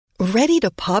Ready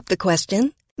to pop the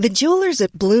question? The jewelers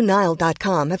at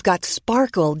BlueNile.com have got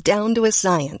sparkle down to a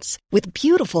science with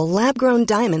beautiful lab-grown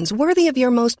diamonds worthy of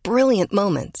your most brilliant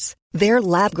moments. Their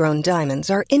lab-grown diamonds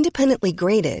are independently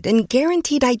graded and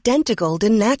guaranteed identical to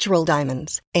natural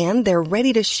diamonds, and they're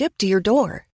ready to ship to your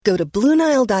door. Go to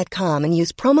BlueNile.com and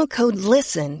use promo code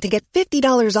LISTEN to get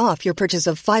 $50 off your purchase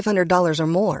of $500 or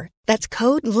more. That's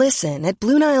code LISTEN at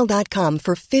BlueNile.com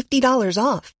for $50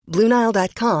 off.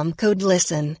 BlueNile.com, code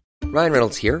LISTEN. Ryan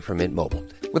Reynolds here from Mint Mobile.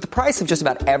 With the price of just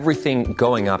about everything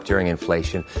going up during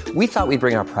inflation, we thought we'd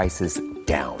bring our prices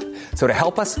down. So to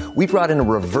help us, we brought in a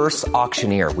reverse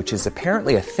auctioneer, which is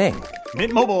apparently a thing.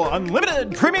 Mint Mobile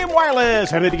Unlimited Premium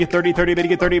Wireless. How to get 30, 30, how to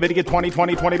get 30, how to get 20,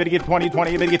 20, 20, how to get 20,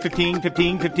 20, how to get 15,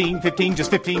 15, 15, 15, just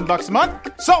 $15 a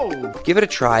month? Sold! Give it a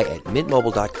try at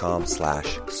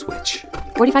mintmobile.com/switch.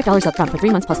 $45 up front for 3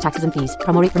 months plus taxes and fees.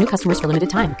 Promo rate for new customers for limited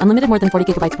time. Unlimited more than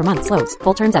 40 gigabytes per month. Slows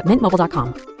full terms at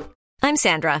mintmobile.com. I'm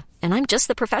Sandra, and I'm just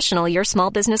the professional your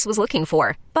small business was looking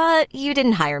for. But you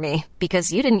didn't hire me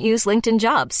because you didn't use LinkedIn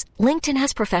Jobs. LinkedIn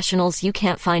has professionals you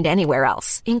can't find anywhere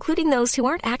else, including those who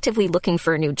aren't actively looking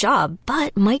for a new job,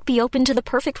 but might be open to the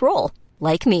perfect role,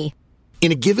 like me.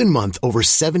 In a given month, over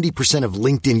 70% of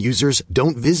LinkedIn users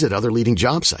don't visit other leading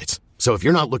job sites. So if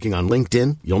you're not looking on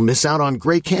LinkedIn, you'll miss out on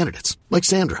great candidates like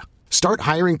Sandra. Start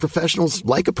hiring professionals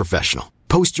like a professional.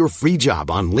 Post your free job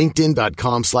on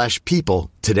linkedin.com/people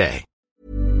today.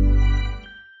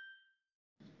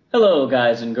 Hello,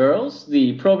 guys and girls.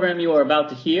 The program you are about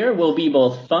to hear will be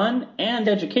both fun and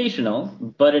educational,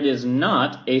 but it is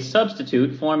not a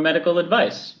substitute for medical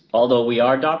advice. Although we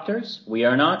are doctors, we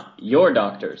are not your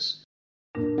doctors.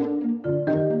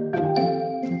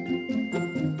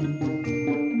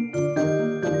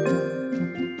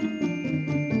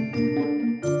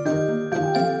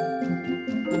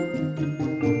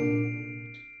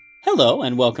 Hello,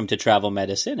 and welcome to Travel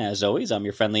Medicine. As always, I'm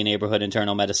your friendly neighborhood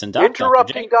internal medicine doctor.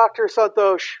 Interrupting Dr.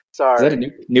 Santosh. Sorry. Is that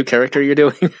a new character you're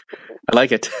doing? I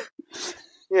like it.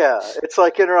 Yeah, it's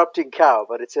like interrupting cow,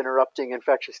 but it's interrupting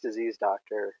infectious disease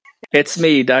doctor. It's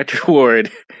me, Dr. Ward,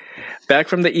 back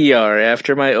from the ER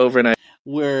after my overnight.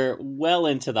 We're well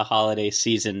into the holiday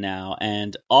season now,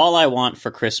 and all I want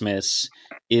for Christmas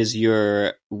is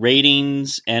your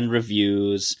ratings and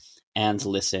reviews and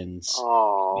listens.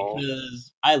 Oh.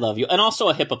 Because I love you. And also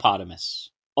a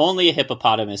hippopotamus. Only a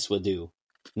hippopotamus would do.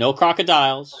 No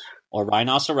crocodiles or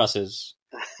rhinoceroses.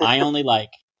 I only like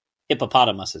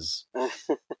hippopotamuses.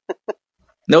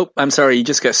 Nope, I'm sorry. You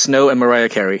just got Snow and Mariah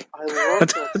Carey. I love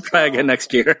that. Try again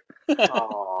next year.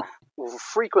 Well,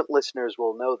 frequent listeners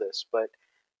will know this, but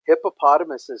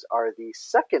hippopotamuses are the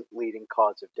second leading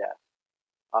cause of death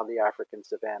on the African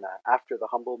savanna after the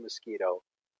humble mosquito.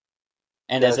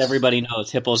 And as everybody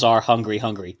knows, hippos are hungry.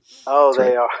 Oh,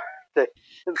 they are.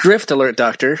 Drift alert,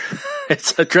 Doctor.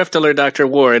 It's a Drift alert, Dr.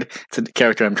 Ward. It's a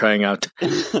character I'm trying out.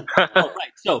 All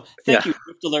right. So thank you,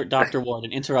 Drift alert, Dr. Ward,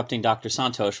 and interrupting Dr.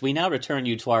 Santosh. We now return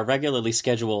you to our regularly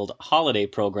scheduled holiday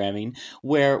programming,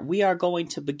 where we are going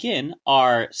to begin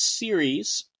our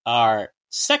series, our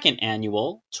second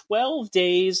annual 12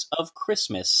 Days of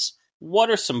Christmas. What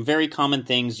are some very common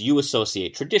things you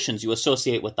associate, traditions you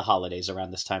associate with the holidays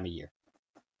around this time of year?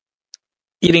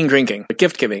 Eating, drinking,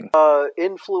 gift giving.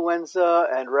 Influenza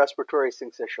and respiratory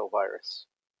syncytial virus.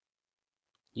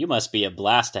 You must be a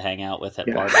blast to hang out with at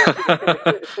parties.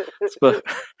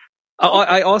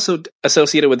 I also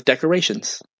associate it with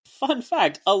decorations. Fun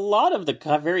fact, a lot of the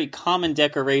very common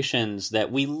decorations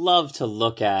that we love to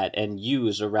look at and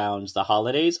use around the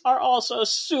holidays are also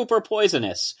super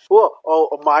poisonous.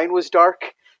 Mine was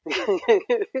dark.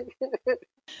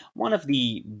 One of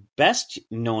the best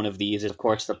known of these is, of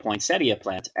course, the poinsettia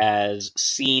plant, as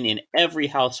seen in every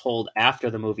household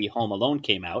after the movie Home Alone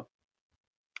came out.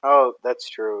 Oh, that's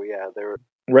true, yeah.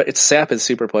 Right, its sap is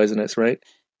super poisonous, right?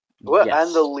 Well, Yes.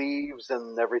 and the leaves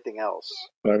and everything else.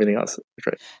 Or everything else, that's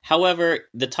right. However,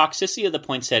 the toxicity of the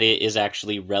poinsettia is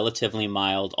actually relatively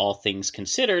mild, all things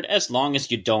considered, as long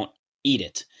as you don't eat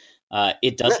it.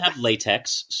 It does have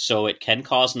latex, so it can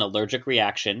cause an allergic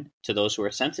reaction to those who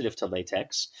are sensitive to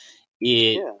latex.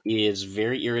 It is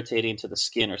very irritating to the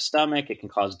skin or stomach. It can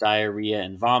cause diarrhea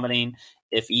and vomiting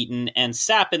if eaten, and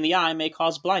sap in the eye may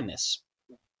cause blindness.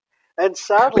 And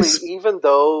sadly, even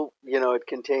though it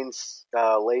contains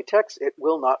latex, it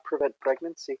will not prevent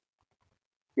pregnancy.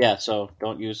 Yeah, so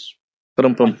don't use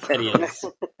Ba-dum-bum. poinsettias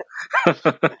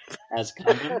as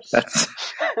condoms. That's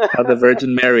how the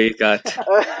Virgin Mary got.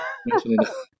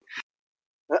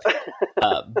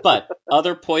 But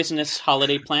other poisonous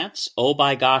holiday plants, oh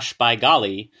by gosh, by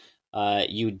golly,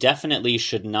 you definitely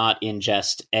should not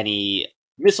ingest any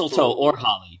Mistletoe or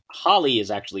holly. Holly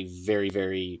is actually very,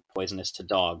 very poisonous to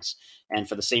dogs, and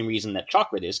for the same reason that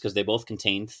chocolate is, because they both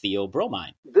contain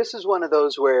theobromine. This is one of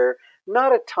those where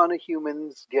not a ton of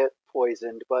humans get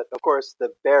poisoned, but of course the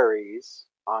berries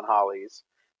on hollies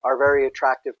are very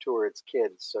attractive towards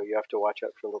kids, so you have to watch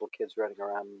out for little kids running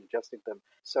around and ingesting them.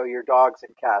 So your dogs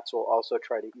and cats will also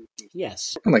try to eat these.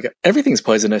 Yes. Oh my god, everything's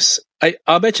poisonous.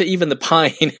 I'll bet you even the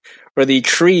pine or the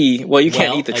tree. Well, you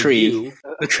can't eat the tree.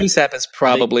 The tree sap is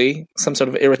probably some sort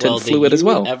of irritant fluid as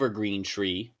well. The evergreen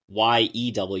tree,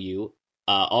 YEW,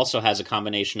 also has a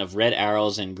combination of red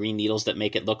arrows and green needles that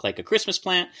make it look like a Christmas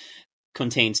plant.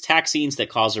 Contains taxines that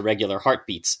cause irregular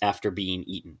heartbeats after being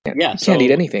eaten. You can't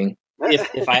eat anything.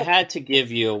 If I had to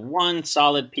give you one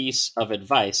solid piece of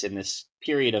advice in this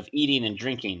period of eating and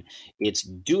drinking, it's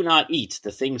do not eat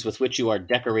the things with which you are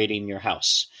decorating your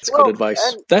house. That's good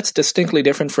advice. That's distinctly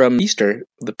different from Easter.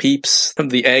 The peeps,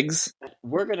 the eggs.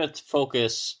 We're going to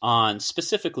focus on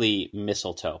specifically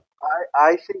mistletoe.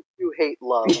 I think you hate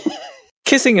love.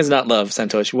 Kissing is not love,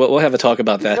 Santosh. We'll have a talk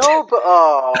about that. No,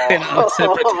 but in a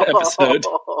separate episode.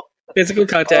 Physical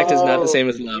contact is not the same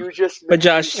as love. You just but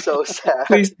Josh, so sad.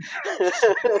 Please,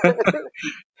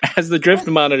 as the drift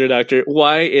monitor doctor,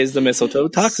 why is the mistletoe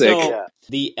toxic? So,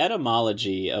 the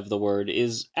etymology of the word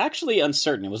is actually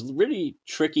uncertain. It was really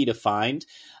tricky to find.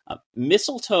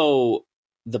 Mistletoe,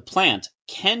 the plant,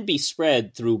 can be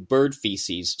spread through bird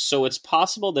feces, so it's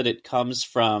possible that it comes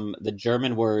from the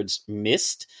German words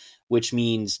Mist, which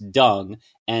means dung,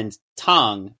 and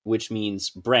Tang, which means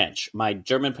branch. My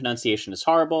German pronunciation is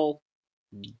horrible.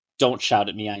 Don't shout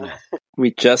at me, I know.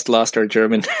 We just lost our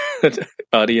German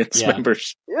audience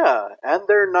members. Yeah, and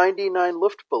they're 99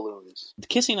 Luftballons. The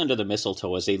kissing under the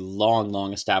mistletoe is a long,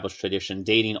 long established tradition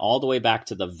dating all the way back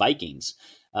to the Vikings.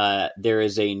 There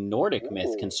is a Nordic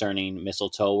myth concerning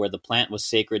mistletoe where the plant was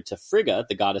sacred to Frigga,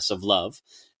 the goddess of love,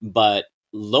 but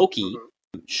Loki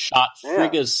shot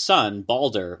Frigga's son,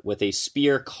 Balder, with a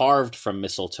spear carved from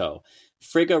mistletoe.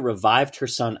 Frigga revived her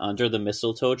son under the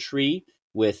mistletoe tree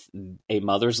with a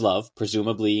mother's love,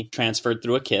 presumably transferred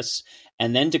through a kiss,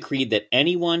 and then decreed that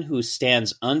anyone who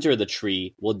stands under the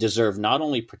tree will deserve not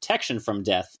only protection from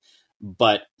death,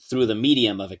 but through the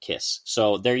medium of a kiss.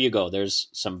 So there you go. There's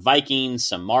some Vikings,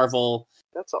 some Marvel.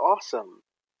 That's awesome.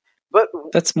 But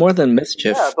that's more than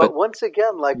mischief. Yeah, but once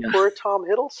again, poor Tom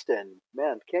Hiddleston,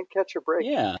 man, can't catch a break.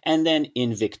 Yeah, and then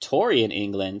in Victorian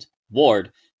England,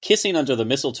 Ward, kissing under the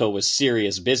mistletoe was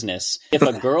serious business. If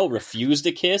a girl refused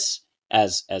a kiss,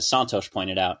 as Santosh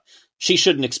pointed out, she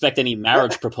shouldn't expect any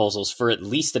marriage proposals for at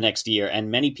least the next year,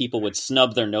 and many people would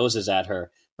snub their noses at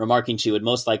her, remarking she would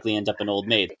most likely end up an old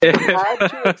maid. You had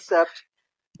to accept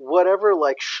whatever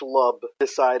schlub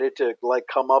decided to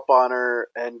come up on her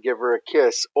and give her a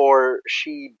kiss, or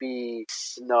she'd be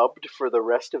snubbed for the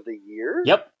rest of the year.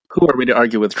 Yep. Who are we to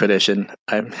argue with tradition?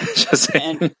 I'm just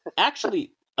saying. And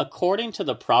actually, according to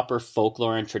the proper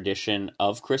folklore and tradition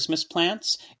of Christmas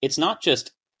plants, it's not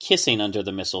just kissing under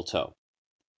the mistletoe,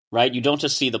 right? You don't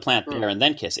just see the plant there and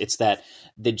then kiss. It's that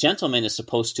the gentleman is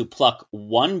supposed to pluck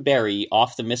one berry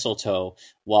off the mistletoe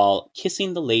while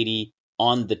kissing the lady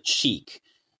on the cheek.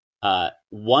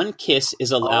 One kiss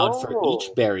is allowed for each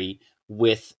berry,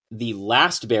 with the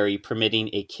last berry permitting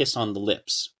a kiss on the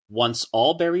lips. Once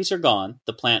all berries are gone,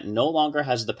 the plant no longer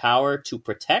has the power to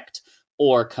protect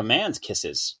or command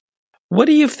kisses. What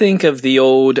do you think of the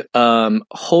old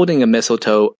holding a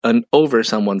mistletoe over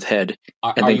someone's head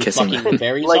and then kissing them? The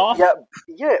berries off?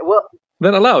 Yeah, well...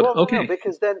 Then allowed, well, okay. No,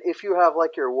 because then if you have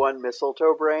your one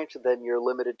mistletoe branch, then you're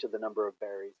limited to the number of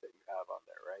berries that you have on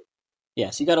there, right?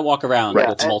 Yes, you got to walk around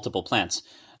with multiple plants.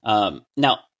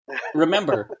 Now,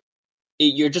 remember,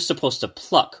 you're just supposed to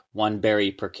pluck one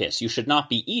berry per kiss. You should not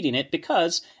be eating it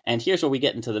because, and here's where we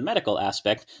get into the medical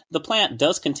aspect, the plant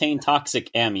does contain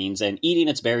toxic amines, and eating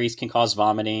its berries can cause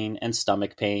vomiting and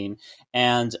stomach pain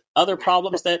and other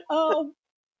problems that,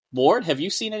 Ward, have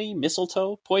you seen any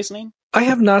mistletoe poisoning? I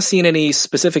have not seen any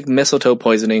specific mistletoe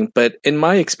poisoning, but in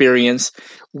my experience,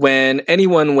 when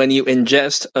you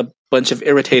ingest a bunch of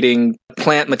irritating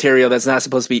plant material that's not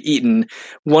supposed to be eaten,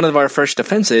 one of our first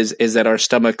defenses is that our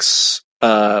stomachs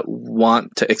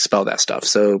want to expel that stuff.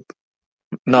 So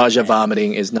nausea,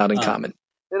 vomiting is not uncommon.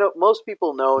 Most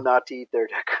people know not to eat their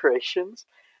decorations,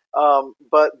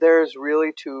 but there's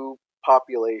really two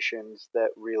populations that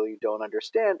really don't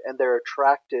understand, and they're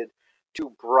attracted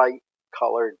to bright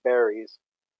colored berries.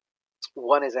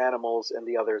 One is animals and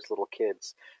the other is little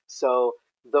kids. So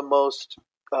the most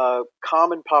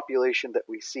common population that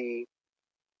we see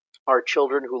are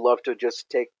children who love to just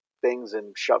take things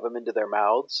and shove them into their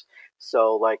mouths.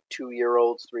 So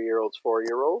 2-year-olds, 3-year-olds,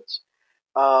 4-year-olds.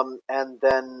 and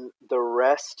then the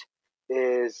rest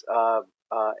is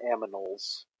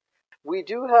aminals. We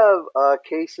do have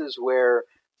cases where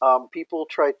people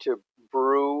try to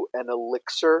brew an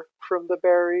elixir from the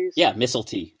berries. Yeah, missile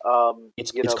tea.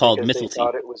 It's Because called missile they tea.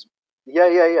 thought it was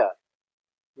yeah.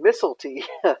 Missile tea.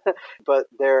 But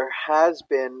there has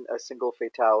been a single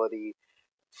fatality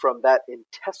from that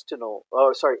intentional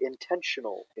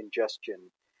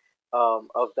ingestion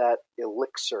of that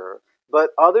elixir. But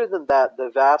other than that, the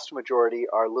vast majority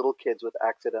are little kids with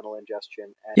accidental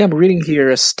ingestion. Yeah, I'm reading here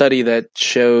a study that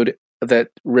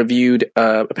reviewed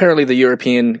apparently the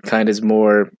European kind is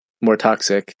more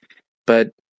toxic,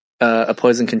 but a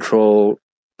poison control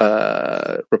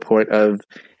report of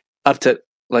up to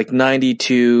like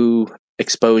 92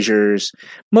 exposures.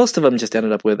 Most of them just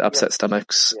ended up with upset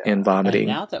stomachs and vomiting.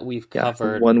 And now that we've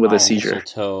covered one with why a seizure.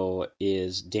 Mistletoe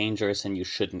is dangerous and you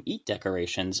shouldn't eat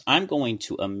decorations, I'm going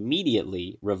to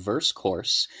immediately reverse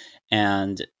course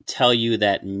and tell you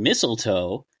that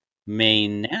mistletoe may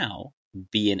now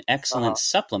be an excellent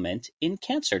supplement in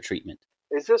cancer treatment.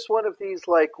 Is this one of these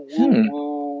like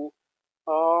woo-woo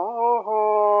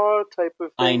type of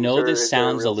things? I know this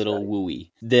sounds a little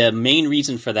wooey. The main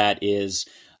reason for that is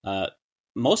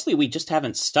mostly we just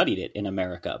haven't studied it in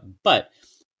America, but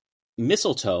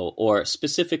mistletoe, or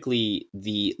specifically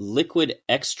the liquid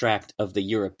extract of the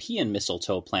European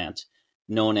mistletoe plant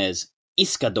known as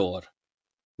Iscador,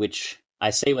 which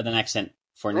I say with an accent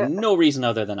for no reason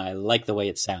other than I like the way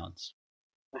it sounds.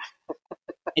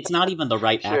 It's not even the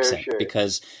right accent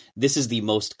because this is the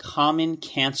most common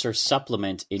cancer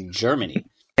supplement in Germany.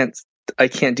 I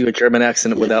can't do a German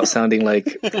accent without sounding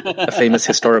like a famous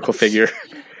historical figure,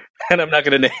 and I'm not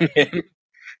going to name him.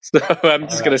 So I'm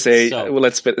just going to say,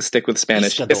 let's stick with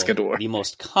Spanish. Iscador. The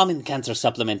most common cancer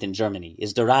supplement in Germany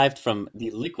is derived from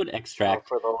the liquid extract.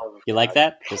 For the love of you like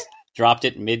that? Just dropped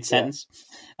it mid-sentence.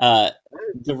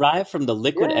 Derived from the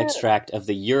liquid extract of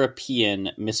the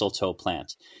European mistletoe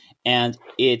plant. And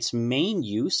its main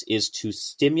use is to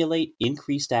stimulate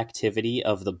increased activity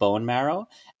of the bone marrow,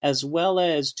 as well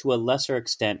as, to a lesser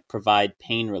extent, provide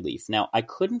pain relief. Now, I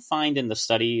couldn't find in the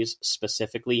studies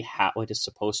specifically how it is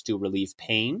supposed to relieve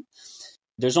pain.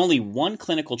 There's only one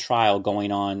clinical trial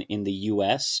going on in the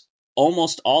US.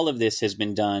 Almost all of this has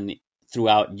been done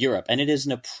throughout Europe, and it is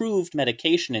an approved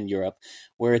medication in Europe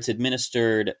where it's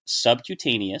administered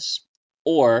subcutaneous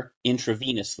or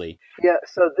intravenously. Yeah,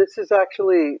 so this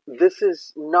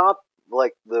is not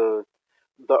like the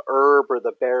herb or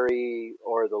the berry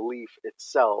or the leaf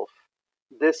itself.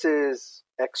 This is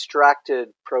extracted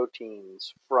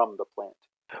proteins from the plant.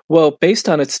 Well, based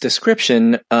on its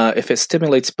description, if it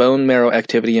stimulates bone marrow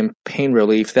activity and pain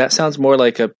relief, that sounds more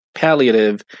like a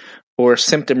palliative or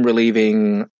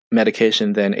symptom-relieving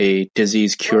medication than a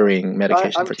disease-curing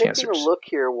medication for cancers. I'm taking a look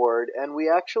here, Ward, and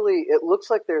it looks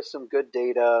like there's some good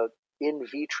data in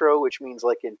vitro, which means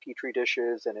like in petri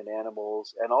dishes and in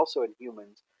animals and also in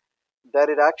humans, that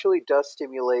it actually does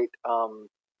stimulate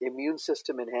immune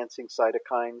system enhancing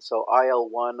cytokines, so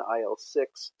IL-1,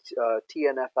 IL-6,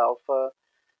 TNF-alpha.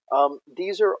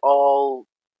 These are all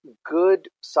good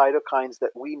cytokines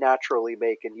that we naturally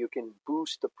make, and you can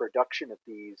boost the production of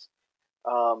these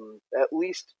at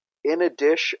least in a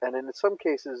dish, and in some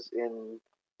cases in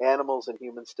animals and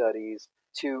human studies,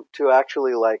 to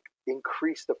actually like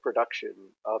increase the production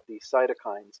of these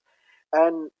cytokines.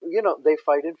 And they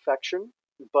fight infection,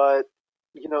 but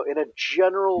in a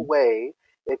general way,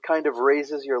 it kind of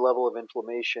raises your level of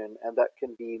inflammation, and that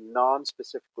can be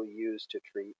non-specifically used to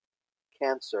treat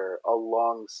cancer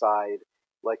alongside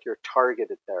like your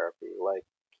targeted therapy, like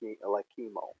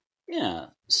chemo. Yeah.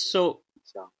 So.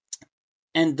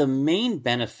 And the main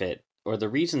benefit, or the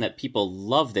reason that people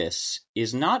love this,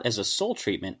 is not as a sole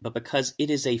treatment, but because it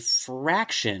is a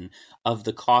fraction of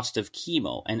the cost of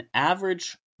chemo. An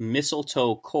average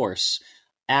mistletoe course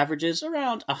averages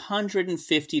around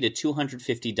 $150 to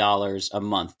 $250 a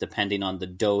month, depending on the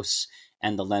dose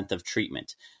and the length of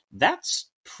treatment. That's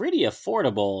pretty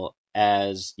affordable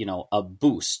as, a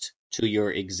boost to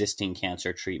your existing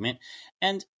cancer treatment.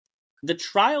 And the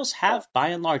trials have, by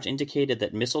and large, indicated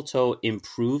that mistletoe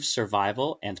improves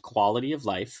survival and quality of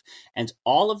life. And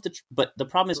but the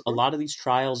problem is a lot of these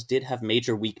trials did have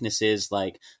major weaknesses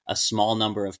like a small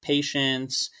number of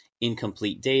patients,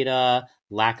 incomplete data,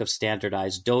 lack of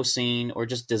standardized dosing, or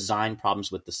just design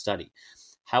problems with the study.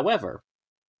 However,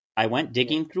 I went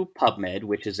digging through PubMed,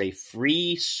 which is a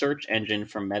free search engine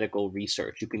for medical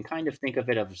research. You can kind of think of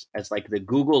it as like the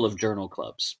Google of journal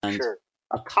clubs. And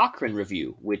a Cochrane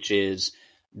review, which is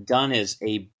done as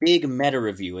a big meta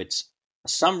review. It's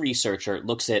some researcher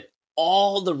looks at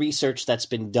all the research that's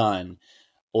been done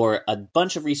or a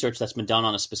bunch of research that's been done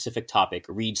on a specific topic,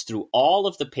 reads through all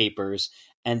of the papers,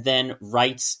 and then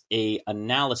writes a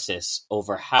analysis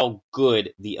over how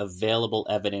good the available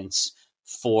evidence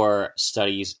for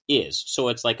studies is. So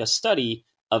it's like a study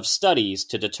of studies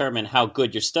to determine how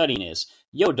good your studying is.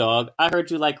 Yo, dog, I heard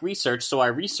you like research, so I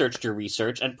researched your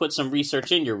research and put some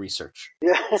research in your research.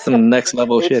 Yeah. Some next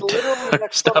level shit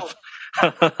next stuff.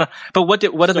 But what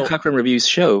did the Cochrane reviews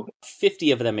show?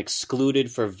 50 of them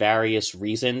excluded for various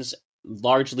reasons,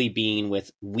 largely being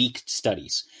with weak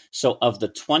studies. So of the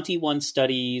 21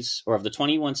 studies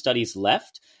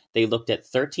left, they looked at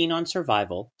 13 on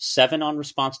survival, 7 on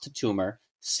response to tumor,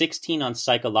 16 on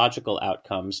psychological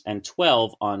outcomes, and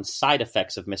 12 on side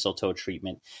effects of mistletoe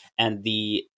treatment. And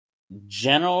the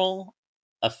general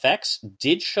effects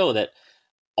did show that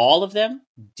all of them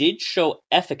did show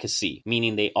efficacy,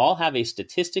 meaning they all have a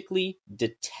statistically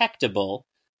detectable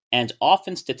and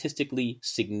often statistically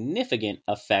significant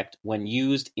effect when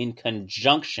used in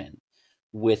conjunction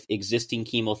with existing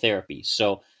chemotherapy.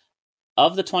 So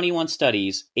of the 21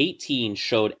 studies, 18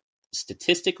 showed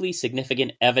statistically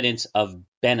significant evidence of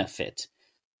benefit,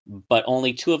 but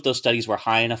only 2 of those studies were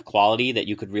high enough quality that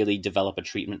you could really develop a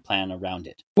treatment plan around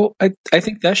it. Well, I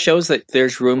think that shows that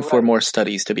there's room for more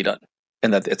studies to be done,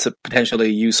 and that it's a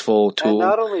potentially useful tool. And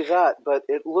not only that, but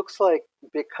it looks like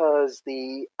because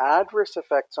the adverse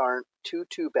effects aren't too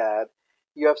bad,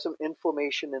 you have some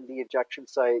inflammation in the injection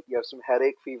site, you have some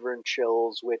headache, fever, and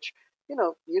chills, which,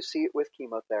 you see it with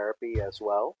chemotherapy as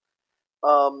well.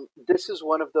 This is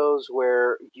one of those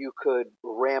where you could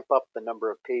ramp up the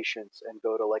number of patients and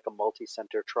go to like a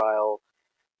multi-center trial.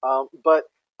 But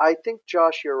I think,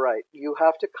 Josh, you're right. You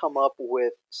have to come up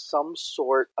with some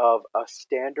sort of a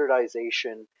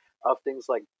standardization of things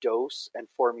like dose and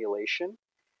formulation,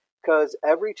 because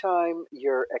every time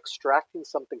you're extracting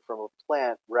something from a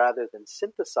plant rather than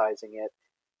synthesizing it,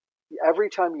 every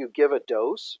time you give a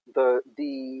dose,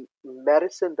 the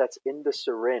medicine that's in the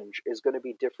syringe is going to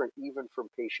be different even from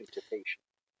patient to patient.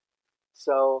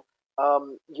 So,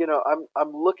 I'm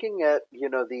looking at,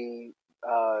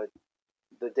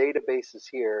 the databases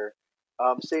here,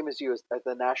 same as you at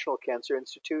the National Cancer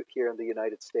Institute here in the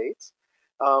United States.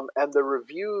 And the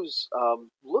reviews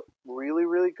look really,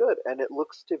 really good. And it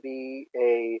looks to be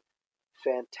a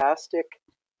fantastic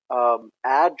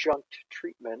adjunct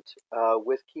treatment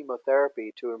with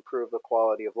chemotherapy to improve the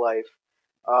quality of life.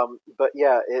 But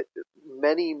yeah,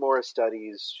 many more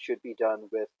studies should be done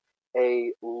with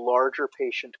a larger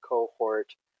patient cohort.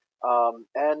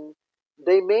 And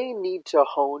they may need to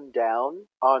hone down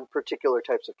on particular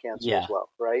types of cancer as well,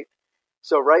 right?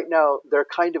 So right now, they're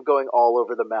kind of going all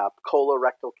over the map.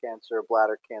 Colorectal cancer,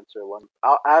 bladder cancer, lung.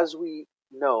 As we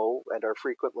know, and our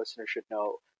frequent listeners should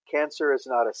know, cancer is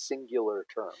not a singular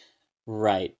term.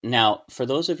 Right. Now, for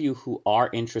those of you who are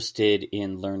interested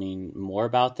in learning more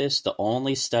about this, the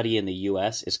only study in the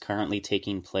U.S. is currently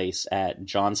taking place at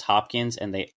Johns Hopkins,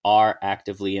 and they are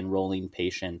actively enrolling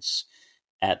patients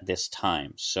at this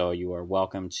time. So you are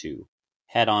welcome to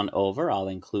head on over. I'll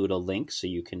include a link so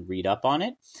you can read up on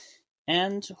it.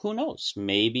 And who knows,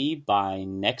 maybe by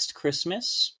next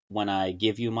Christmas, when I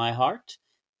give you my heart,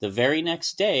 the very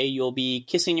next day you'll be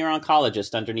kissing your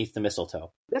oncologist underneath the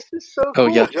mistletoe. This is so cool,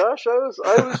 yeah. Josh. I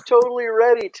was totally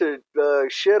ready to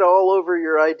shit all over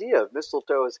your idea of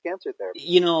mistletoe as cancer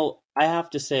therapy. I have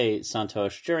to say,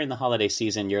 Santosh, during the holiday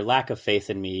season, your lack of faith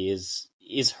in me is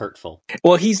hurtful.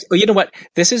 Well, you know what?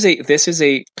 This is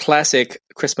a classic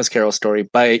Christmas Carol story.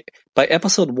 By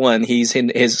episode 1, he's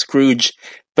in his Scrooge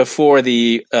before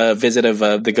the visit of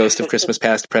the ghost of Christmas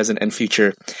past, present, and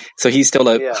future. So he's still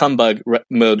a humbug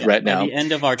mode right now. At the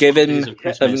end of our given of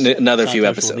Christmas, another Santosh few will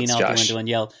episodes, lean out Josh. the window and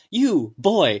yell, "You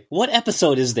boy, what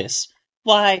episode is this?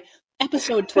 Why,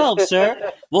 episode 12,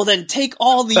 sir. Well, then take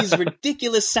all these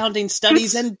ridiculous sounding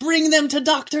studies and bring them to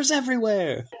doctors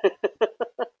everywhere."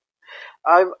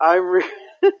 I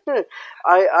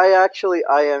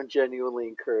am genuinely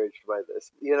encouraged by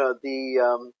this.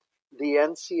 The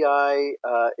NCI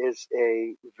is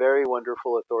a very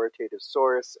wonderful authoritative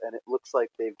source, and it looks like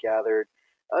they've gathered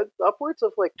upwards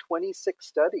of like 26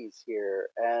 studies here,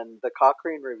 and the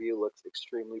Cochrane review looks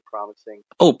extremely promising.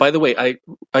 Oh, by the way,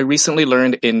 I recently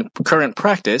learned in current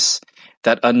practice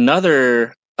that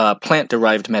another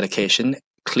plant-derived medication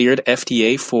cleared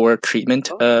FDA for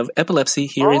treatment of epilepsy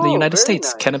here in the United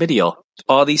States, nice. Cannabidiol.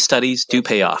 All these studies do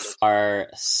pay off. Our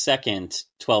second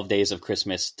 12 Days of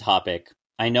Christmas topic.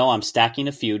 I know I'm stacking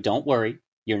a few. Don't worry.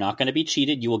 You're not going to be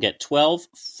cheated. You will get 12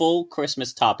 full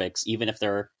Christmas topics, even if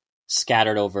they're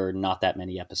scattered over not that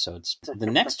many episodes. The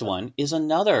next one is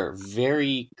another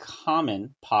very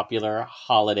common, popular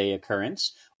holiday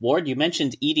occurrence. Ward, you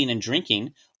mentioned eating and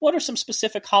drinking. What are some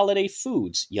specific holiday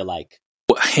foods you like?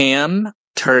 Ham,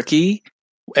 turkey,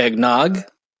 eggnog.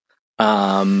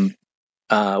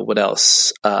 What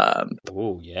else?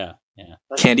 Oh, yeah.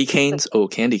 Candy canes. Oh,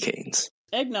 candy canes.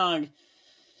 Eggnog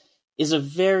is a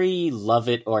very love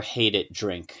it or hate it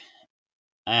drink.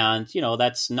 And,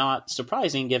 that's not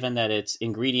surprising given that its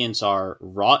ingredients are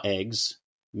raw eggs,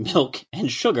 milk,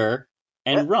 and sugar,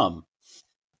 and rum.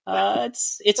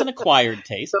 It's an acquired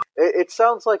taste. So it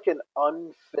sounds like an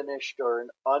unfinished or an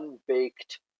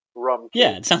unbaked rum cake.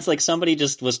 Yeah, it sounds like somebody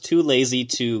just was too lazy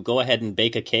to go ahead and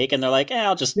bake a cake, and they're like,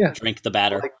 I'll just drink the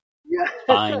batter.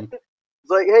 Fine. It's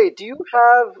like, hey, do you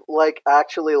have,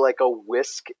 actually a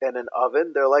whisk and an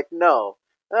oven? They're like, no.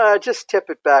 Just tip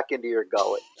it back into your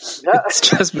gullet. It's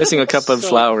just missing a cup of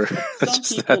flour. Some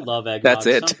people love eggnog. That's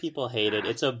it. Some people hate it.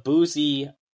 It's a boozy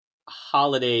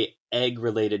holiday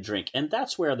egg-related drink. And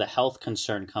that's where the health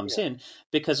concern comes in.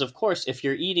 Because, of course, if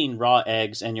you're eating raw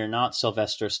eggs and you're not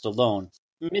Sylvester Stallone,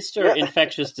 Mr.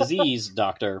 Infectious Disease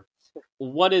Doctor,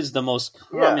 what is the most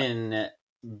common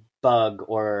bug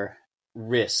or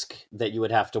risk that you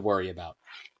would have to worry about?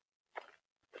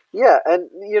 Yeah, and,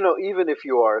 even if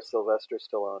you are Sylvester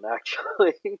Stallone,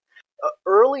 actually,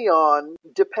 early on,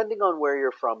 depending on where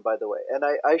you're from, by the way, and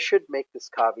I should make this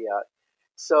caveat.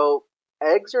 So,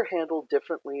 eggs are handled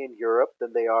differently in Europe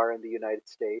than they are in the United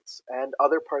States and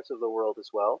other parts of the world as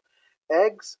well.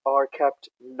 Eggs are kept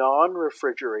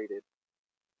non-refrigerated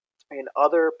in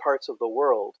other parts of the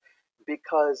world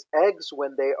because eggs,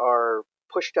 when they are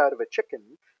pushed out of a chicken,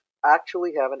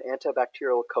 actually have an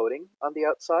antibacterial coating on the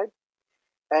outside.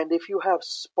 And if you have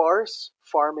sparse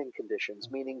farming conditions,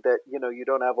 meaning that, you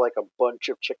don't have a bunch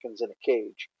of chickens in a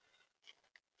cage,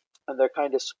 and they're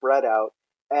kind of spread out,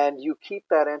 and you keep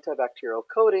that antibacterial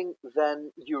coating,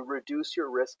 then you reduce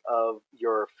your risk of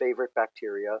your favorite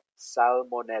bacteria,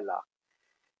 Salmonella.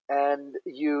 And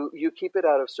you keep it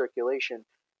out of circulation.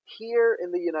 Here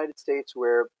in the United States,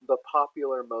 where the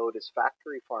popular mode is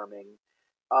factory farming,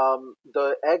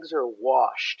 the eggs are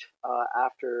washed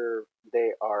after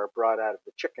they are brought out of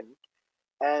the chicken.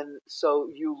 And so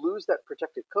you lose that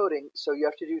protective coating. So you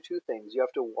have to do two things. You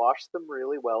have to wash them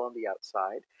really well on the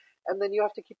outside. And then you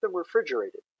have to keep them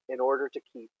refrigerated in order to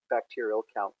keep bacterial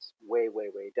counts way, way,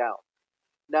 way down.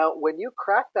 Now, when you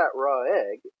crack that raw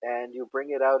egg and you bring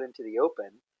it out into the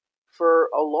open, for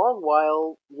a long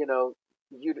while, you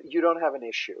don't have an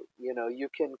issue. You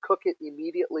can cook it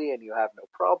immediately and you have no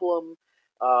problem.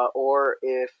 Or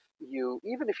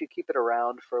even if you keep it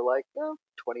around for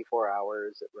 24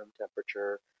 hours at room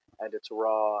temperature and it's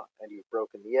raw and you've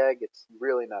broken the egg, it's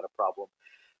really not a problem.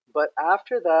 But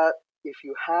after that, if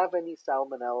you have any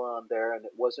salmonella on there and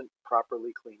it wasn't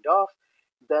properly cleaned off,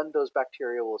 then those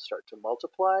bacteria will start to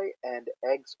multiply, and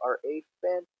eggs are a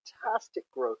fantastic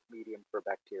growth medium for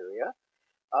bacteria.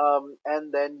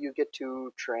 And then you get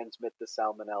to transmit the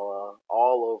salmonella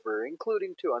all over,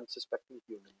 including to unsuspecting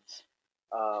humans.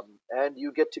 And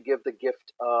you get to give the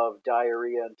gift of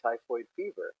diarrhea and typhoid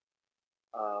fever.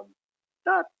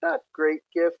 Not great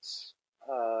gifts.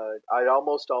 I'd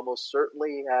almost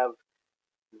certainly have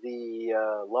the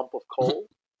lump of coal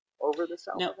over the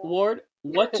salmonella. Now, Ward,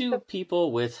 what do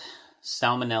people with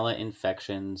salmonella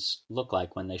infections look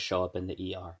like when they show up in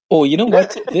the ER? Oh, you know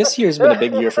what? This year's been a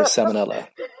big year for salmonella.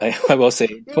 I will say,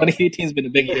 2018 has been a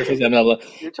big year for salmonella.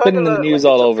 Been in the news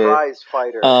all over.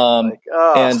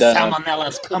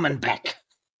 Salmonella's coming back.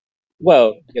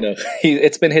 Well,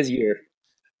 it's been his year.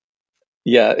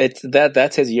 Yeah,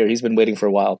 that's his year. He's been waiting for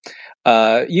a while.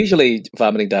 Usually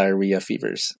vomiting, diarrhea,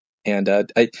 fevers. And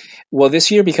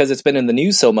this year, because it's been in the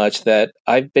news so much, that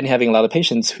I've been having a lot of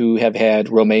patients who have had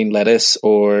romaine lettuce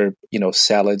or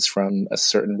salads from a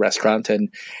certain restaurant,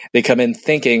 and they come in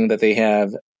thinking that they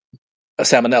have a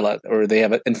salmonella or they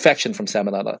have an infection from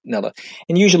salmonella.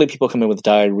 And usually people come in with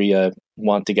diarrhea,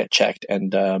 want to get checked.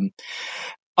 And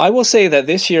I will say that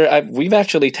this year we've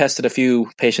actually tested a few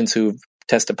patients who've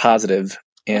tested positive.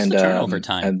 What's and the turnover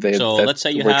time? And let's say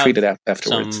you have treated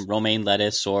afterwards. Some romaine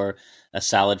lettuce or a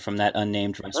salad from that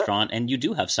unnamed restaurant, and you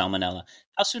do have salmonella.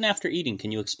 How soon after eating can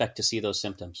you expect to see those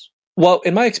symptoms? Well,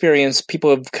 in my experience, people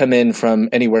have come in from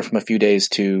anywhere from a few days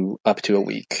to up to a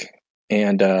week.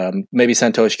 And maybe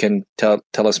Santosh can tell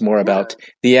us more about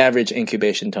the average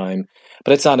incubation time,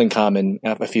 but it's not uncommon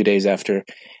a few days after.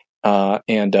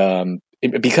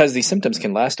 Because these symptoms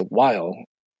can last a while,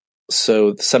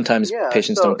 so sometimes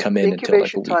patients don't come in until a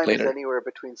week later. Incubation time is anywhere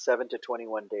between 7 to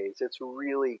 21 days. It's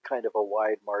really kind of a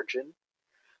wide margin.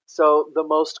 So the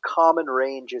most common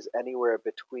range is anywhere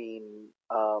between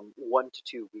 1 to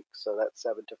 2 weeks, so that's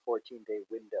 7 to 14-day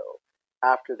window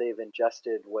after they've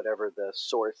ingested whatever the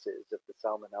source is of the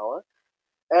salmonella.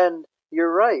 And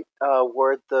you're right,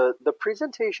 where the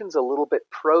presentation's a little bit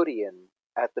protean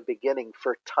at the beginning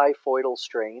for typhoidal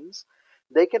strains.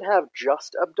 They can have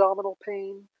just abdominal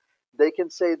pain. They can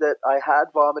say that I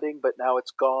had vomiting, but now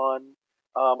it's gone.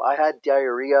 I had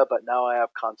diarrhea, but now I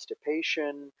have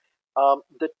constipation.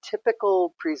 The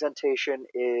typical presentation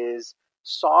is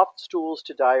soft stools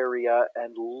to diarrhea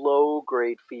and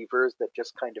low-grade fevers that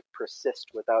just kind of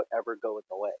persist without ever going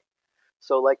away.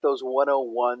 So like those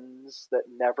 101s that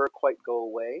never quite go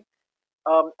away.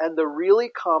 And the really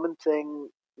common thing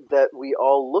that we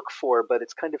all look for, but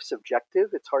it's kind of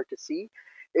subjective, it's hard to see,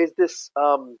 is this,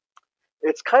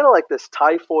 it's kind of like this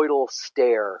typhoidal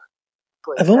stare.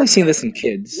 I've only seen this in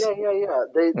kids. Yeah.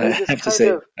 They I just have to kind say,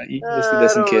 of, you just see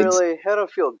this in kids. I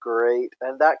don't feel great,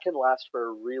 and that can last for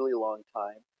a really long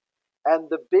time.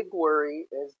 And the big worry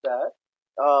is that,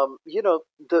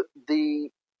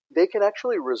 they can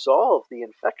actually resolve the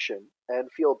infection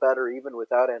and feel better even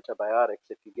without antibiotics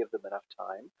if you give them enough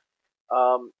time.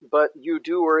 But you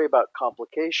do worry about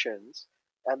complications,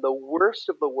 and the worst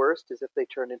of the worst is if they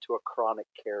turn into a chronic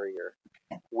carrier,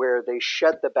 where they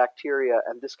shed the bacteria,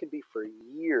 and this can be for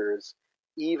years,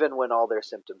 even when all their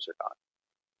symptoms are gone.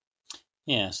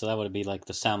 Yeah, so that would be like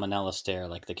the salmonella stare,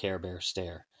 like the Care Bear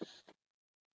stare.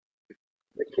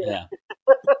 Yeah.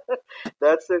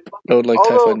 That's it. Oh, like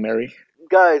Typhoid Mary.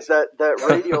 Guys, that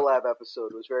Radiolab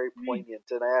episode was very poignant,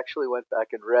 and I actually went back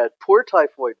and read. Poor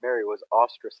Typhoid Mary was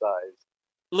ostracized.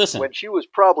 Listen, when she was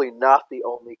probably not the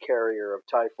only carrier of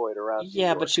typhoid around.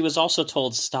 Yeah, but she was also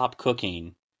told stop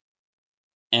cooking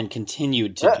and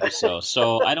continued to do so.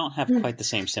 So I don't have quite the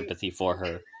same sympathy for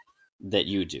her that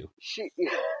you do. She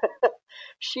did.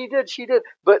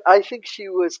 But I think she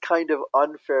was kind of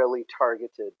unfairly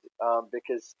targeted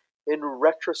because in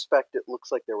retrospect, it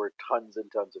looks like there were tons and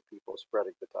tons of people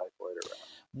spreading the typhoid around.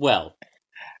 Well,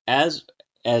 as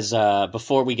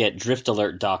before we get Drift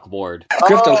Alert, Doc Ward.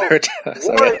 Drift Alert.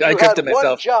 Sorry, I drifted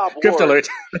myself. Drift Alert.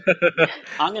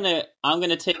 I'm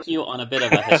gonna take you on a bit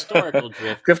of a historical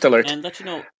drift. Drift Alert. And let you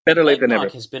know, better late than eggnog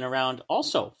never. Has been around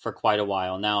also for quite a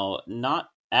while now. Not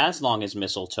as long as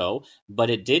mistletoe, but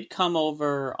it did come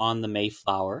over on the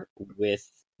Mayflower with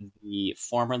the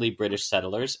formerly British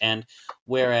settlers. And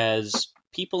whereas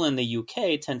people in the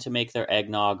UK tend to make their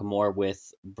eggnog more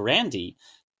with brandy,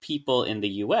 people in the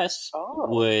U.S.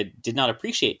 did not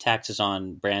appreciate taxes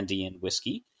on brandy and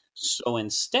whiskey, so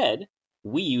instead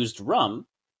we used rum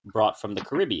brought from the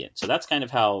Caribbean. So that's kind of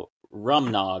how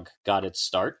rum nog got its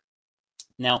start.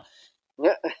 Now,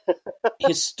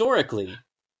 historically,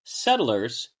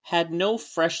 settlers had no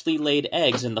freshly laid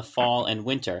eggs in the fall and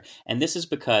winter, and this is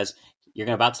because you're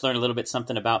about to learn a little bit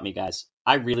something about me, guys.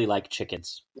 I really like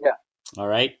chickens. Yeah. All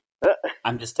right?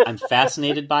 I'm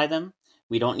fascinated by them.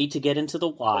 We don't need to get into the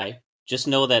why. Just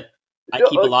know that I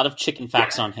keep a lot of chicken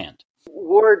facts on hand.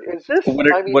 Ward, is this?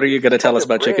 What are you going to tell us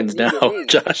about chickens now,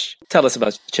 Josh? Tell us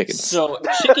about chickens. So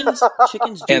chickens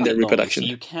do and their reproduction. So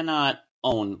you cannot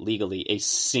own legally a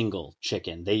single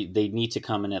chicken. They need to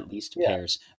come in at least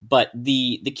pairs. But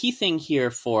the key thing here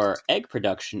for egg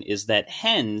production is that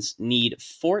hens need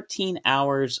 14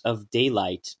 hours of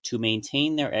daylight to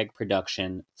maintain their egg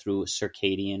production through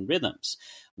circadian rhythms.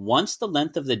 Once the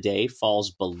length of the day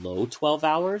falls below 12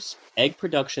 hours, egg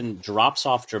production drops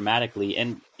off dramatically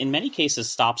and in many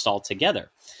cases stops altogether.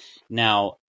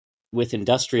 Now, with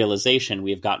industrialization,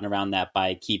 we have gotten around that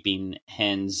by keeping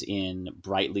hens in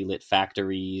brightly lit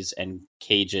factories and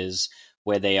cages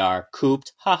where they are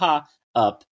cooped,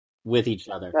 up with each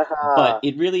other. But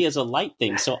it really is a light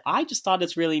thing. So I just thought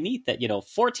it's really neat that,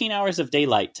 14 hours of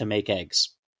daylight to make eggs.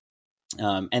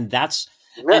 And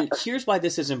here's why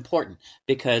this is important,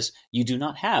 because you do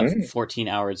not have 14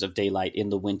 hours of daylight in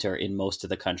the winter in most of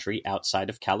the country outside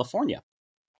of California.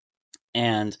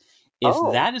 And if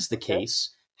that is the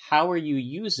case, how are you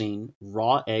using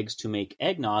raw eggs to make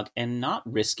eggnog and not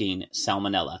risking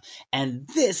salmonella? And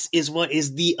this is what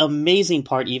is the amazing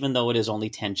part, even though it is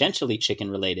only tangentially chicken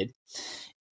related.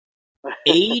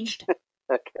 Aged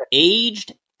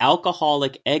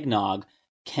alcoholic eggnog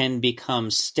can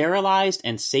become sterilized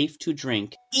and safe to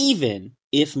drink, even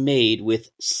if made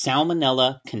with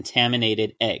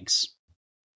salmonella-contaminated eggs.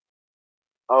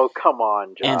 Oh, come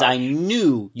on, Josh. And I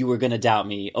knew you were going to doubt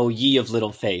me, oh ye of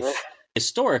little faith.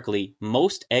 Historically,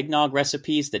 most eggnog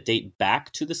recipes that date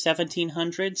back to the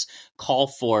 1700s call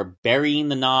for burying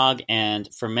the nog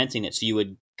and fermenting it. So you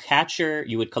would collect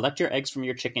your eggs from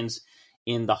your chickens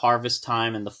in the harvest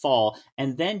time in the fall,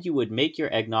 and then you would make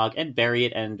your eggnog and bury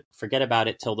it and forget about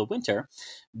it till the winter,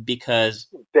 because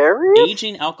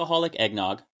aging alcoholic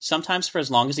eggnog, sometimes for as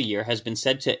long as a year, has been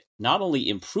said to not only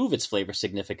improve its flavor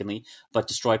significantly, but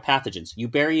destroy pathogens. You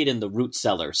bury it in the root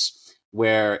cellars,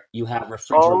 where you have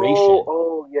refrigeration.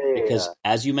 Because,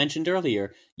 as you mentioned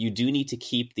earlier, you do need to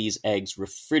keep these eggs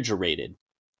refrigerated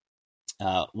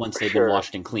once they've been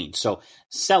washed and cleaned. So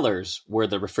cellars were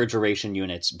the refrigeration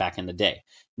units back in the day.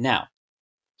 Now,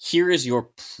 here is your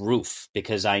proof,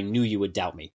 because I knew you would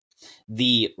doubt me.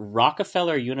 The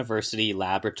Rockefeller University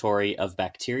Laboratory of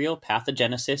Bacterial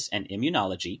Pathogenesis and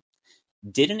Immunology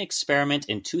did an experiment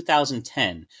in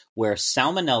 2010 where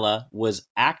salmonella was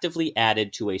actively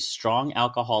added to a strong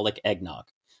alcoholic eggnog,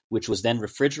 which was then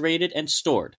refrigerated and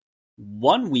stored.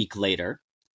 1 week later,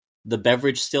 the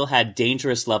beverage still had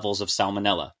dangerous levels of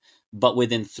salmonella, but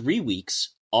within 3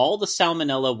 weeks, all the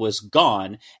salmonella was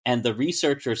gone, and the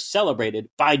researchers celebrated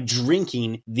by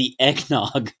drinking the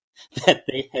eggnog that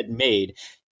they had made.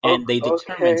 And they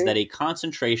determined that a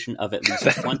concentration of at least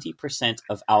 20%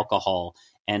 of alcohol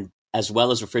and as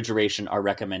well as refrigeration are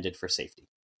recommended for safety.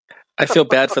 I feel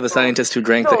bad for the scientist who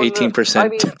drank the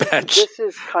 18% batch. This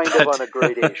is kind of on a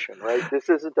gradation, right? This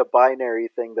isn't a binary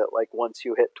thing that, like, once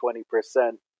you hit 20%,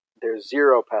 there's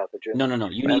zero pathogen. No.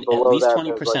 You need at least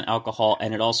 20% alcohol,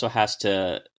 and it also has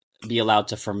to be allowed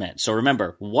to ferment. So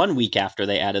remember, 1 week after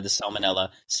they added the salmonella,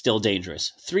 still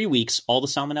dangerous. 3 weeks, all the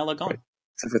salmonella gone. Right.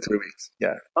 So for 3 weeks,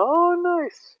 yeah. Oh,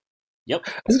 nice. Yep.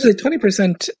 I was going to say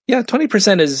 20%. Yeah,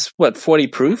 20% is what, 40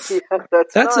 proof? Yeah,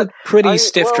 that's a pretty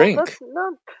stiff drink. That's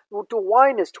not, the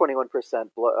wine is 21%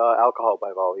 alcohol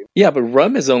by volume. Yeah, but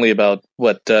rum is only about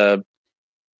what? So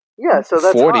that's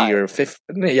 40 high. or 50.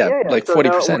 Yeah, like so 40%.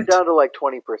 Now we're down to like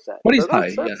 20%. 20 is so high.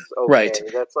 That's yeah, okay. right.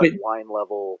 That's like wine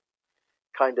level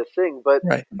kind of thing. But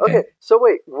right. Okay. So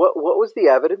wait, what was the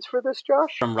evidence for this,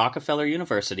 Josh? From Rockefeller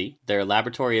University, their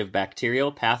Laboratory of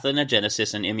Bacterial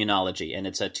Pathogenesis and Immunology, and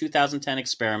it's a 2010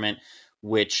 experiment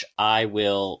which I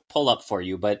will pull up for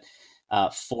you. But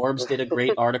Forbes did a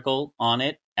great article on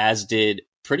it, as did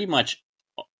pretty much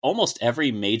almost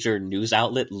every major news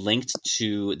outlet linked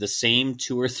to the same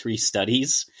 2 or 3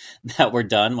 studies that were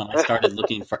done when I started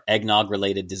looking for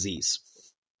eggnog-related disease.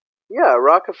 Yeah,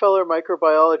 Rockefeller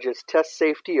microbiologist tests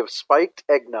safety of spiked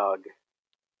eggnog.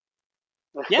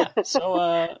 Yeah, so...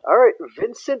 All right,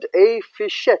 Vincent A.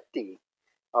 Fischetti,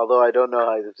 although I don't know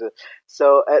how this is.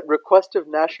 So, at request of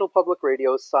National Public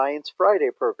Radio's Science Friday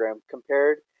program,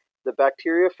 compared the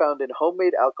bacteria found in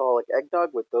homemade alcoholic eggnog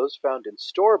with those found in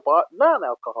store-bought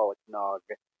non-alcoholic nog.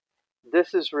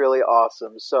 This is really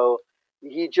awesome. So,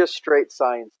 he just straight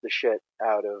science the shit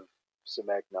out of some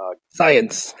eggnog.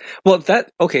 Science. Well,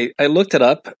 I looked it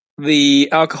up. The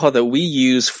alcohol that we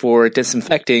use for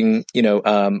disinfecting,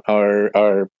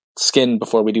 our skin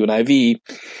before we do an IV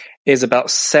is about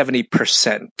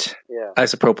 70%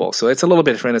 isopropyl. So it's a little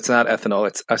bit different. It's not ethanol,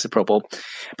 it's isopropyl.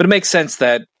 But it makes sense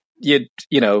that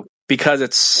because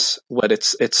it's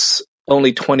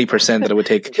only 20% that it would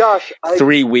take Josh,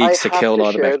 3 weeks to kill a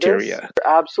lot of bacteria.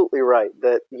 You're absolutely right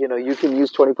that, you can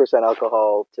use 20%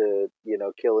 alcohol to,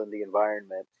 kill in the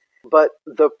environment. But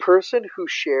the person who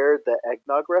shared the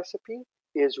eggnog recipe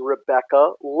is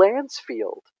Rebecca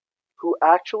Lansfield, who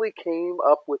actually came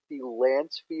up with the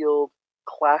Lansfield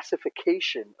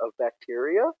classification of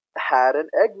bacteria, had an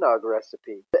eggnog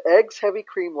recipe. The eggs, heavy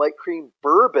cream, light cream,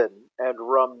 bourbon, and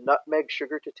rum, nutmeg,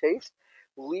 sugar to taste.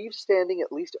 Leave standing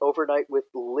at least overnight with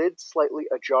lid slightly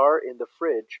ajar in the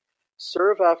fridge.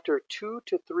 Serve after 2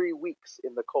 to 3 weeks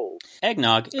in the cold.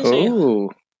 Eggnog is a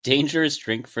dangerous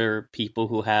drink for people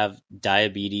who have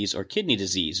diabetes or kidney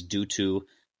disease due to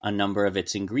a number of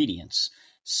its ingredients.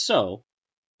 So,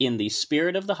 in the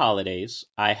spirit of the holidays,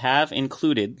 I have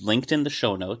included, linked in the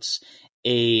show notes,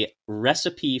 a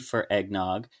recipe for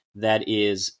eggnog that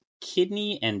is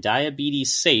kidney and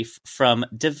diabetes safe from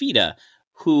DaVita,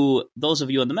 who those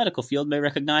of you in the medical field may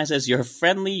recognize as your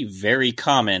friendly, very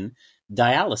common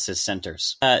dialysis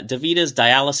centers. DaVita's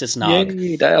dialysis nog.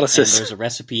 Yay, dialysis. And there's a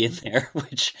recipe in there,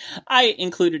 which I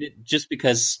included it just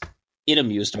because it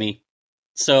amused me.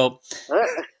 So,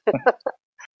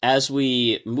 as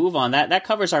we move on, that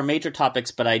covers our major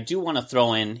topics, but I do want to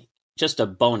throw in just a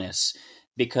bonus,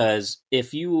 because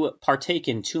if you partake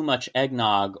in too much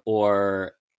eggnog,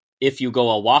 or if you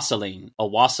go a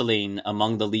wassailing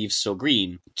among the leaves so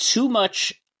green, too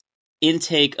much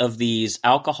intake of these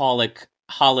alcoholic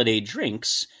holiday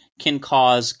drinks can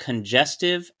cause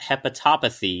congestive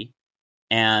hepatopathy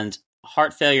and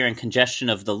heart failure and congestion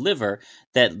of the liver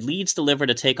that leads the liver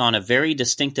to take on a very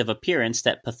distinctive appearance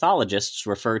that pathologists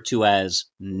refer to as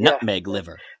nutmeg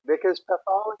liver. Because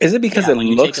pathology... Is it because it when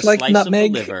you looks take a like slice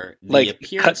nutmeg? Of the liver, like the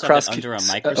appearance cut of it under a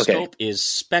microscope is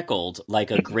speckled like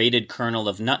a grated kernel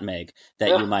of nutmeg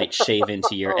that you might shave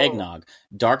into your eggnog.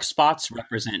 Dark spots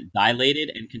represent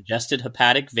dilated and congested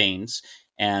hepatic veins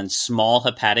and small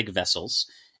hepatic vessels.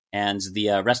 And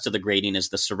the rest of the grading is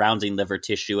the surrounding liver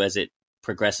tissue as it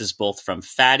progresses both from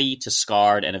fatty to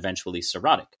scarred and eventually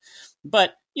cirrhotic.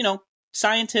 But,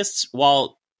 scientists,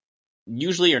 while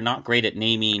usually are not great at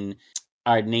naming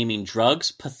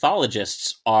drugs,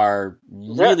 pathologists are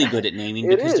really good at naming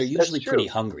because they're usually pretty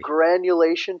hungry.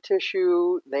 Granulation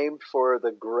tissue named for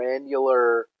the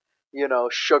granular,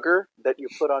 sugar that you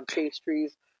put on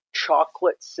pastries.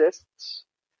 Chocolate cysts.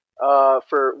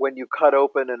 For when you cut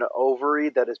open an ovary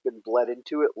that has been bled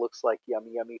into, it looks like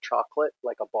yummy, yummy chocolate,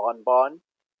 like a bonbon.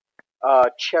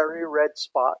 Cherry red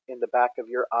spot in the back of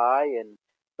your eye, and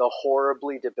the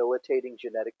horribly debilitating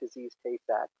genetic disease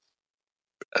Tay-Sachs.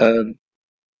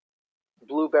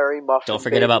 Blueberry muffin. Don't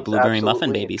forget about blueberry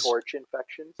muffin babies. Torch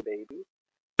infections, babies.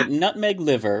 Nutmeg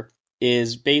liver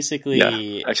is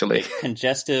basically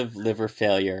congestive liver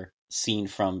failure seen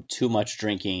from too much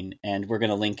drinking, and we're going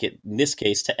to link it in this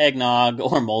case to eggnog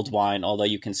or mulled wine, although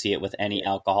you can see it with any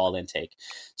alcohol intake.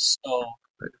 So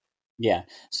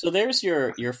there's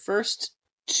your first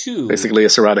two basically a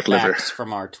cirrhotic liver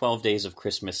from our 12 Days of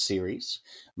Christmas series.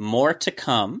 More to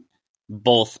come,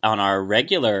 both on our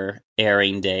regular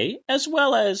airing day as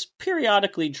well as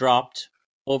periodically dropped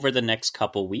over the next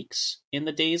couple weeks in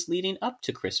the days leading up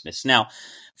to Christmas. Now,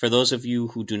 for those of you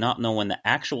who do not know when the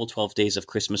actual 12 Days of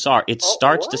Christmas are, it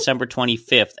starts December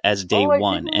 25th as day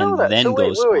one and then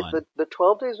goes on. The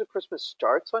 12 Days of Christmas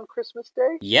starts on Christmas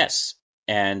Day? Yes,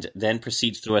 and then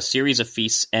proceeds through a series of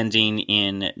feasts ending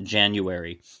in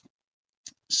January.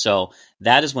 So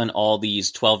that is when all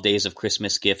these 12 Days of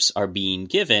Christmas gifts are being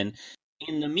given.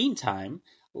 In the meantime,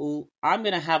 I'm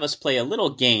going to have us play a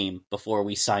little game before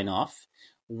we sign off,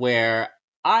 where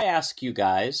I ask you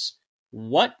guys,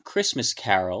 what Christmas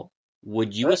carol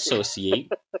would you associate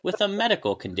with a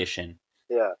medical condition?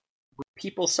 Yeah.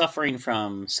 People suffering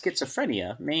from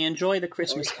schizophrenia may enjoy the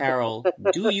Christmas carol,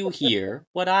 Do You Hear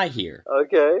What I Hear?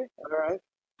 Okay, all right.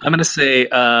 I'm going to say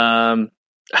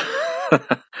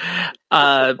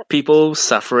people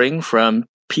suffering from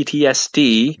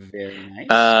PTSD. Very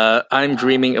nice. I'm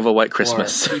dreaming of a white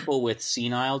Christmas. Or people with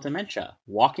senile dementia,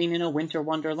 walking in a winter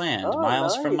wonderland,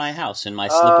 miles from my house in my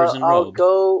slippers and robe. I'll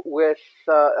go with,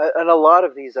 and a lot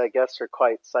of these I guess are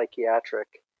quite psychiatric,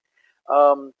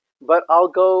 but I'll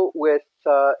go with,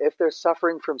 if they're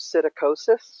suffering from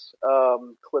psittacosis,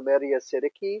 Chlamydia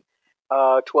psittaci,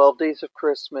 12 Days of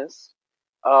Christmas,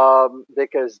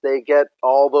 because they get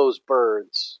all those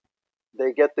birds.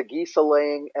 They get the geese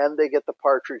a-laying, and they get the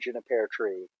partridge in a pear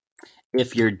tree.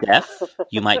 If you're deaf,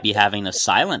 you might be having a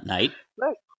silent night.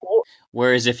 Nice.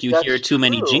 Whereas if you hear too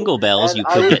many jingle bells, you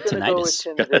could get tinnitus.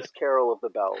 Go with Carol of the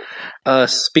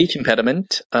Bells. Speech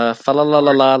impediment. Fa la la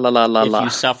la la la la la. If you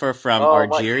suffer from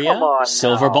Argyria,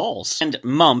 silver balls. And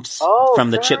mumps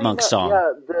from the Chipmunk song.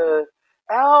 Yeah, the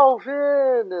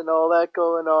Alvin and all that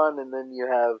going on, and then you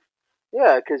have,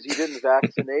 because you didn't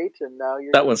vaccinate, and now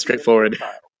you're... That one's straightforward.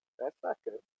 That's not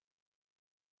good.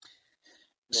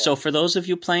 Yeah. So for those of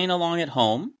you playing along at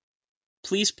home,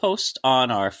 please post on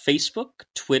our Facebook,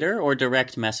 Twitter, or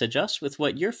direct message us with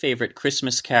what your favorite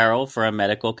Christmas carol for a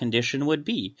medical condition would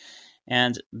be.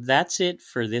 And that's it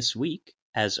for this week.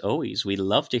 As always, we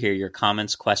love to hear your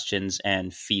comments, questions,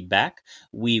 and feedback.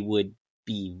 We would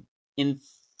be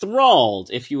enthralled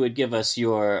if you would give us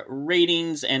your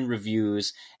ratings and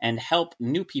reviews and help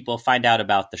new people find out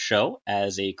about the show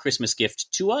as a Christmas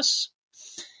gift to us.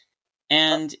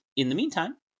 And in the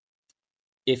meantime,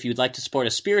 if you'd like to support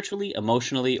us spiritually,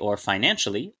 emotionally, or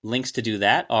financially, links to do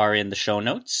that are in the show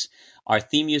notes. Our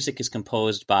theme music is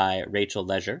composed by Rachel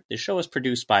Leisure. The show is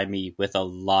produced by me with a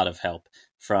lot of help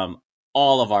from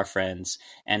all of our friends.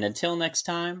 And until next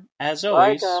time, as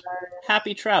always,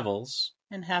 happy travels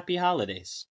and happy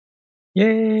holidays.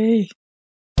 Yay!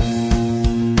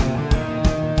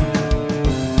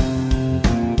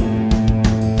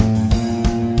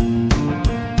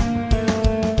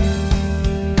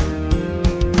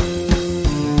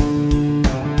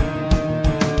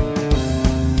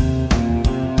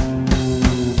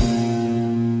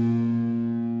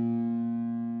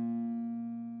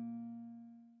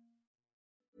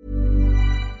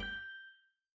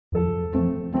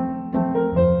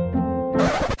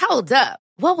 Hold up.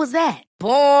 What was that?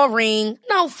 Boring.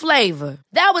 No flavor.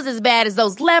 That was as bad as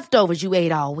those leftovers you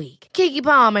ate all week. Keke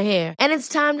Palmer here, and it's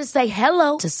time to say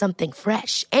hello to something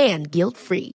fresh and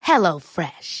guilt-free. Hello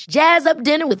Fresh. Jazz up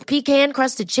dinner with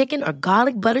pecan-crusted chicken or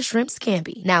garlic butter shrimp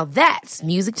scampi. Now that's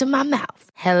music to my mouth.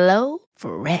 Hello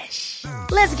Fresh.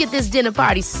 Let's get this dinner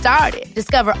party started.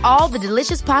 Discover all the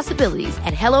delicious possibilities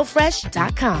at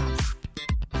HelloFresh.com.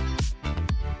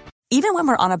 Even when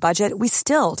we're on a budget, we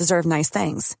still deserve nice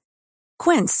things.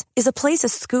 Quince is a place to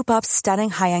scoop up stunning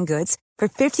high-end goods for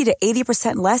 50 to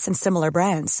 80% less than similar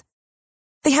brands.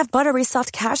 They have buttery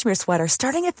soft cashmere sweaters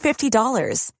starting at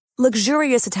 $50,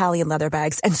 luxurious Italian leather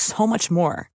bags, and so much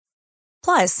more.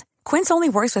 Plus, Quince only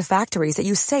works with factories that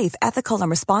use safe, ethical, and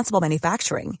responsible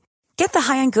manufacturing. Get the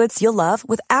high-end goods you'll love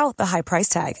without the high price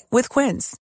tag with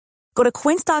Quince. Go to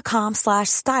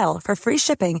quince.com/style for free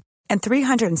shipping and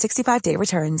 365-day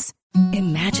returns.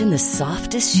 Imagine the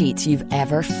softest sheets you've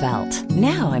ever felt.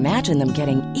 Now imagine them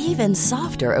getting even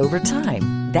softer over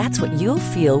time. That's what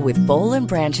you'll feel with Boll &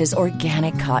 Branch's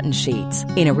organic cotton sheets.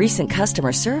 In a recent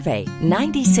customer survey,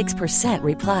 96%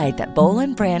 replied that Boll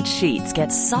 & Branch sheets get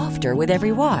softer with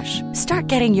every wash. Start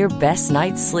getting your best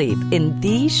night's sleep in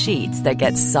these sheets that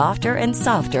get softer and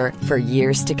softer for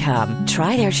years to come.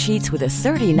 Try their sheets with a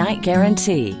 30-night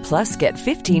guarantee. Plus, get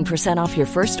 15% off your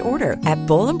first order at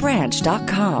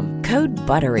bollandbranch.com. Code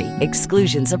BUTTERY.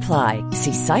 Exclusions apply.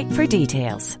 See site for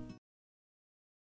details.